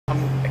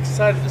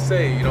decided to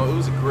say, you know, it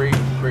was a great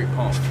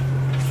pump.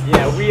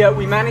 Yeah,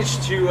 we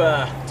managed to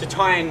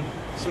tie in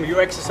some of your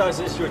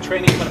exercises, your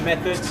training kind of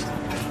methods,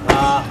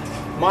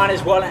 mine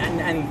as well,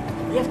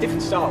 and we have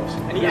different styles,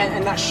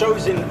 and that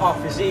shows in our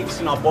physiques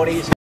and our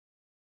bodies.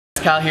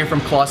 Kyle here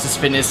from Colossus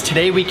Fitness.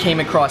 Today we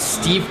came across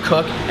Steve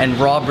Cook and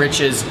Rob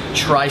Rich's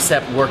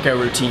tricep workout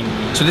routine.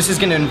 So this is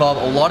going to involve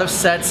a lot of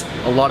sets,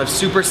 a lot of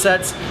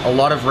supersets, a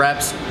lot of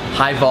reps,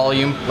 high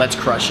volume. Let's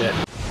crush it.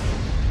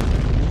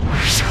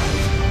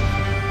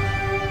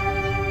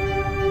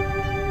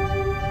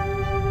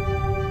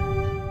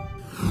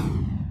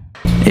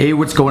 Hey,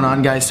 what's going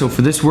on, guys? So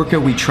for this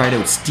workout we tried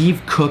out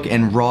Steve Cook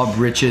and Rob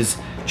Rich's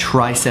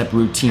tricep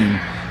routine.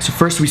 So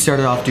first we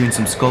started off doing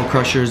some skull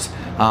crushers.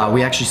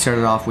 We actually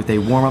started off with a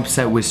warm-up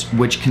set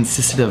which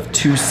consisted of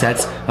 2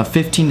 sets of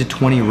 15 to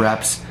 20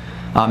 reps.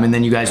 And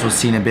then you guys will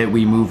see in a bit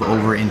we move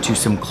over into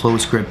some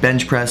close grip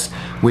bench press,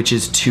 which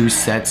is 2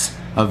 sets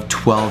of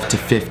 12 to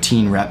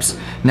 15 reps.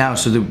 Now,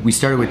 we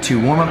started with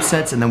 2 warm-up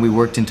sets, and then we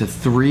worked into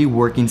 3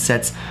 working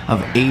sets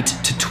of 8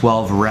 to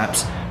 12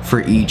 reps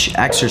for each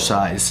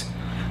exercise.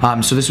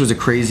 So this was a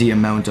crazy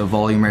amount of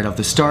volume right off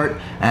the start,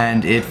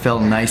 and it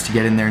felt nice to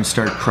get in there and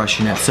start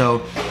crushing it.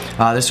 So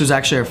this was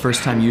actually our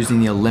first time using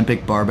the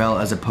Olympic barbell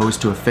as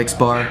opposed to a fixed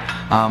bar,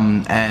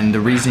 and the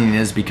reasoning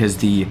is because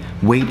the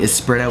weight is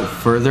spread out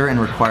further and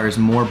requires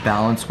more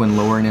balance when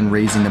lowering and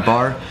raising the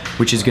bar,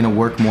 which is going to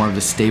work more of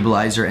the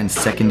stabilizer and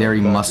secondary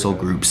muscle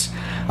groups.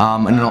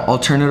 An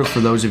alternative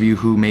for those of you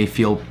who may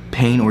feel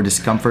pain or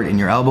discomfort in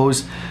your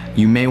elbows,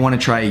 you may want to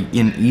try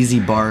an easy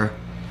bar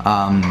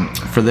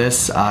for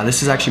this.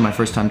 This is actually my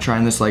first time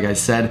trying this. Like I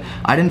said,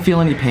 I didn't feel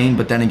any pain,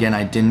 but then again,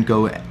 I didn't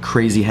go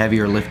crazy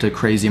heavy or lift a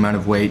crazy amount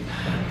of weight.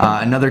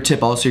 Another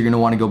tip also, you're going to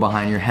want to go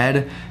behind your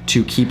head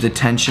to keep the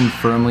tension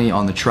firmly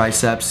on the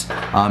triceps,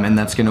 and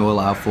that's going to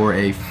allow for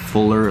a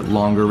fuller,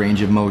 longer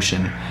range of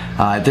motion.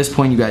 At this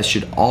point, you guys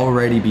should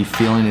already be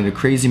feeling it a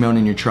crazy amount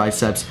in your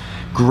triceps.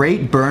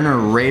 Great burner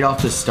right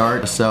off the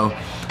start. So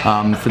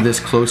for this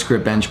close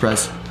grip bench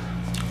press,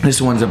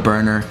 this one's a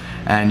burner,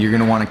 and you're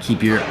going to want to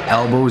keep your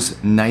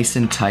elbows nice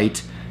and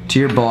tight to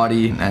your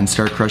body and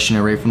start crushing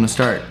it right from the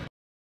start.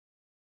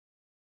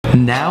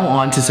 Now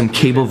on to some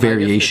cable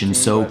variations.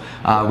 So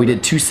we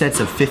did 2 sets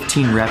of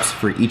 15 reps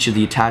for each of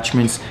the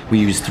attachments. We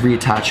used 3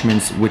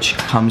 attachments, which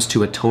comes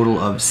to a total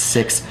of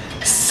 6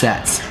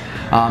 sets.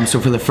 So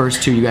for the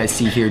first 2 you guys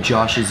see here,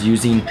 Josh is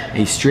using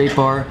a straight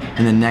bar,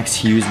 and then next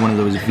he used one of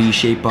those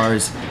V-shaped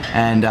bars.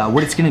 And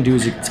what it's going to do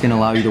is it's going to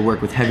allow you to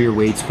work with heavier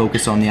weights,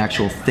 focus on the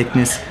actual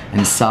thickness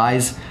and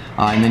size.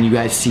 And then you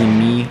guys see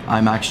me,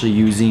 I'm actually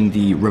using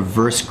the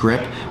reverse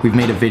grip. We've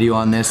made a video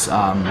on this,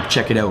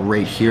 check it out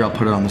right here, I'll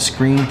put it on the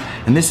screen.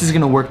 And this is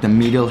going to work the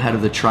medial head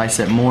of the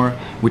tricep more,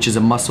 which is a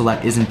muscle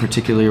that isn't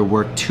particularly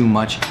worked too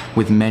much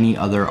with many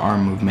other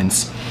arm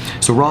movements.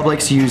 So Rob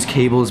likes to use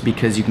cables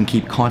because you can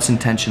keep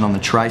constant tension on the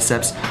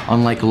triceps,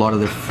 unlike a lot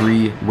of the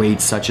free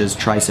weights such as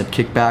tricep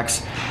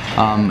kickbacks.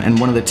 And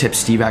one of the tips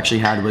Steve actually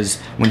had was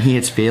when he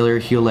hits failure,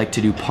 he'll like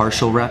to do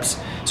partial reps.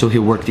 So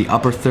he'll work the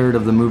upper third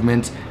of the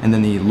movement and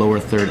then the lower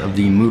third of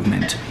the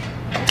movement.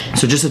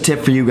 So just a tip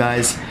for you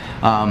guys,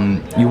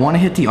 you want to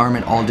hit the arm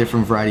at all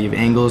different variety of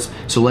angles.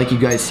 So like you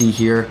guys see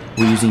here,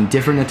 we're using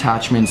different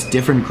attachments,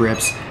 different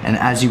grips, and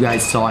as you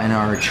guys saw in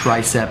our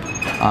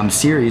tricep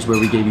series where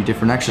we gave you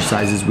different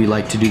exercises, we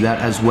like to do that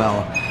as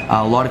well.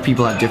 A lot of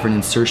people have different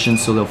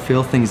insertions, so they'll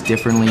feel things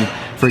differently.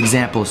 For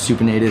example,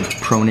 supinated,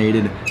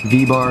 pronated,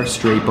 V-bar,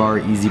 straight bar,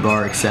 easy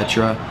bar,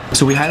 etc.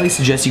 So we highly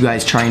suggest you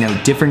guys trying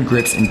out different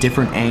grips and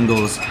different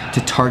angles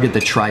to target the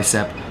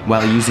tricep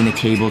while using a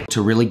cable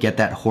to really get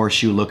that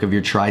horseshoe look of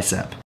your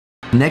tricep.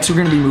 Next, we're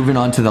going to be moving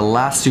on to the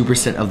last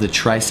superset of the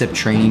tricep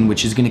training,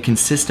 which is going to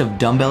consist of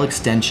dumbbell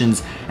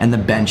extensions and the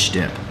bench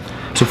dip.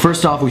 So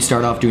first off, we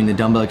start off doing the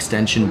dumbbell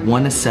extension,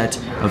 1 set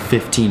of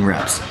 15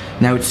 reps.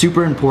 Now it's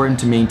super important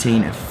to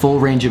maintain a full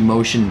range of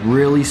motion,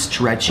 really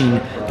stretching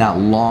that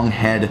long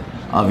head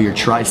of your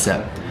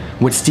tricep.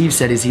 What Steve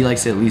said is he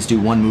likes to at least do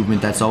 1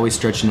 movement that's always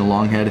stretching the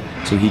long head,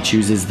 so he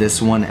chooses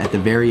this one at the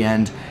very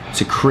end.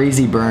 It's a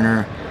crazy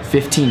burner,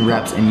 15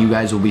 reps, and you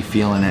guys will be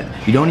feeling it.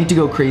 You don't need to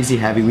go crazy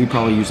heavy. We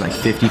probably use like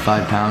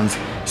 55 pounds.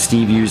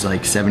 Steve used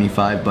like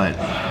 75,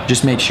 but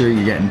just make sure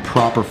you're getting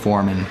proper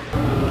form in.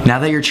 Now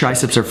that your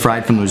triceps are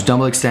fried from those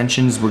dumbbell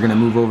extensions, we're gonna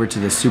move over to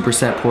the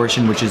superset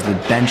portion, which is the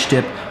bench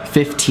dip,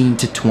 15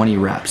 to 20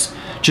 reps.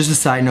 Just a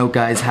side note,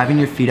 guys, having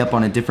your feet up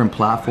on a different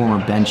platform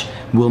or bench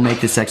will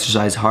make this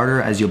exercise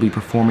harder as you'll be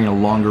performing a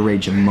longer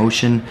range of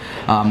motion.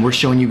 We're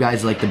showing you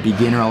guys like the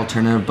beginner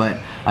alternative, but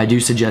I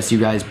do suggest you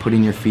guys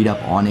putting your feet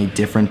up on a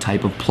different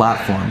type of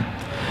platform.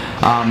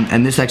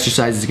 And this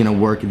exercise is going to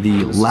work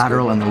the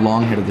lateral and the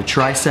long head of the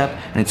tricep,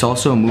 and it's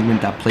also a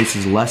movement that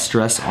places less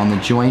stress on the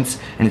joints,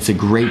 and it's a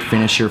great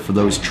finisher for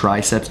those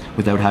triceps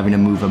without having to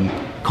move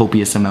a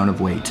copious amount of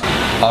weight.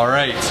 All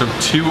right, so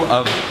 2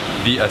 of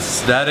the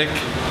aesthetic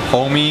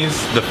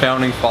homies, the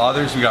founding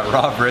fathers. We got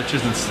Rob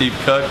Richards and Steve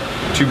Cook,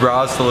 two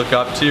bras to look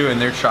up to, and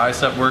their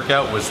tricep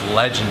workout was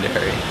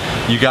legendary.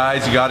 You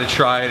guys, you gotta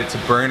try it. It's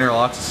a burner,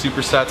 lots of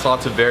supersets,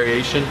 lots of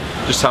variation,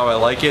 just how I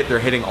like it. They're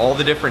hitting all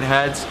the different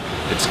heads.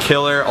 It's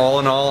killer. All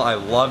in all, I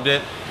loved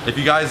it. If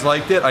you guys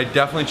liked it, I'd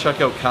definitely check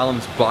out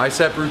Calum's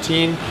bicep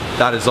routine.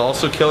 That is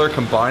also killer.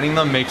 Combining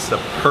them makes the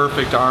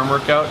perfect arm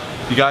workout.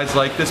 If you guys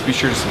like this, be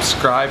sure to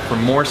subscribe for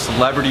more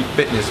celebrity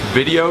fitness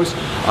videos.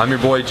 I'm your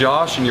boy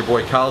Josh, and your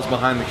boy Kyle's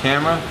behind the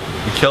camera.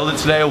 We killed it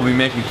today. We'll be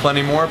making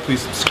plenty more.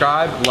 Please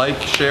subscribe,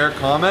 like, share,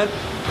 comment.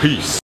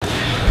 Peace.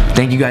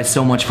 Thank you guys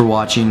so much for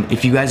watching.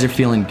 If you guys are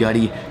feeling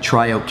gutty,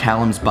 try out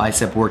Calum's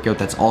bicep workout.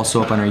 That's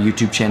also up on our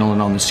YouTube channel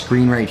and on the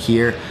screen right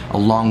here,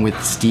 along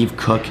with Steve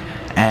Cook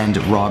and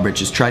Rob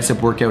Rich's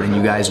tricep workout, and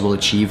you guys will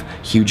achieve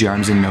huge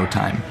arms in no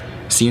time.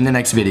 See you in the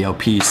next video.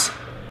 Peace.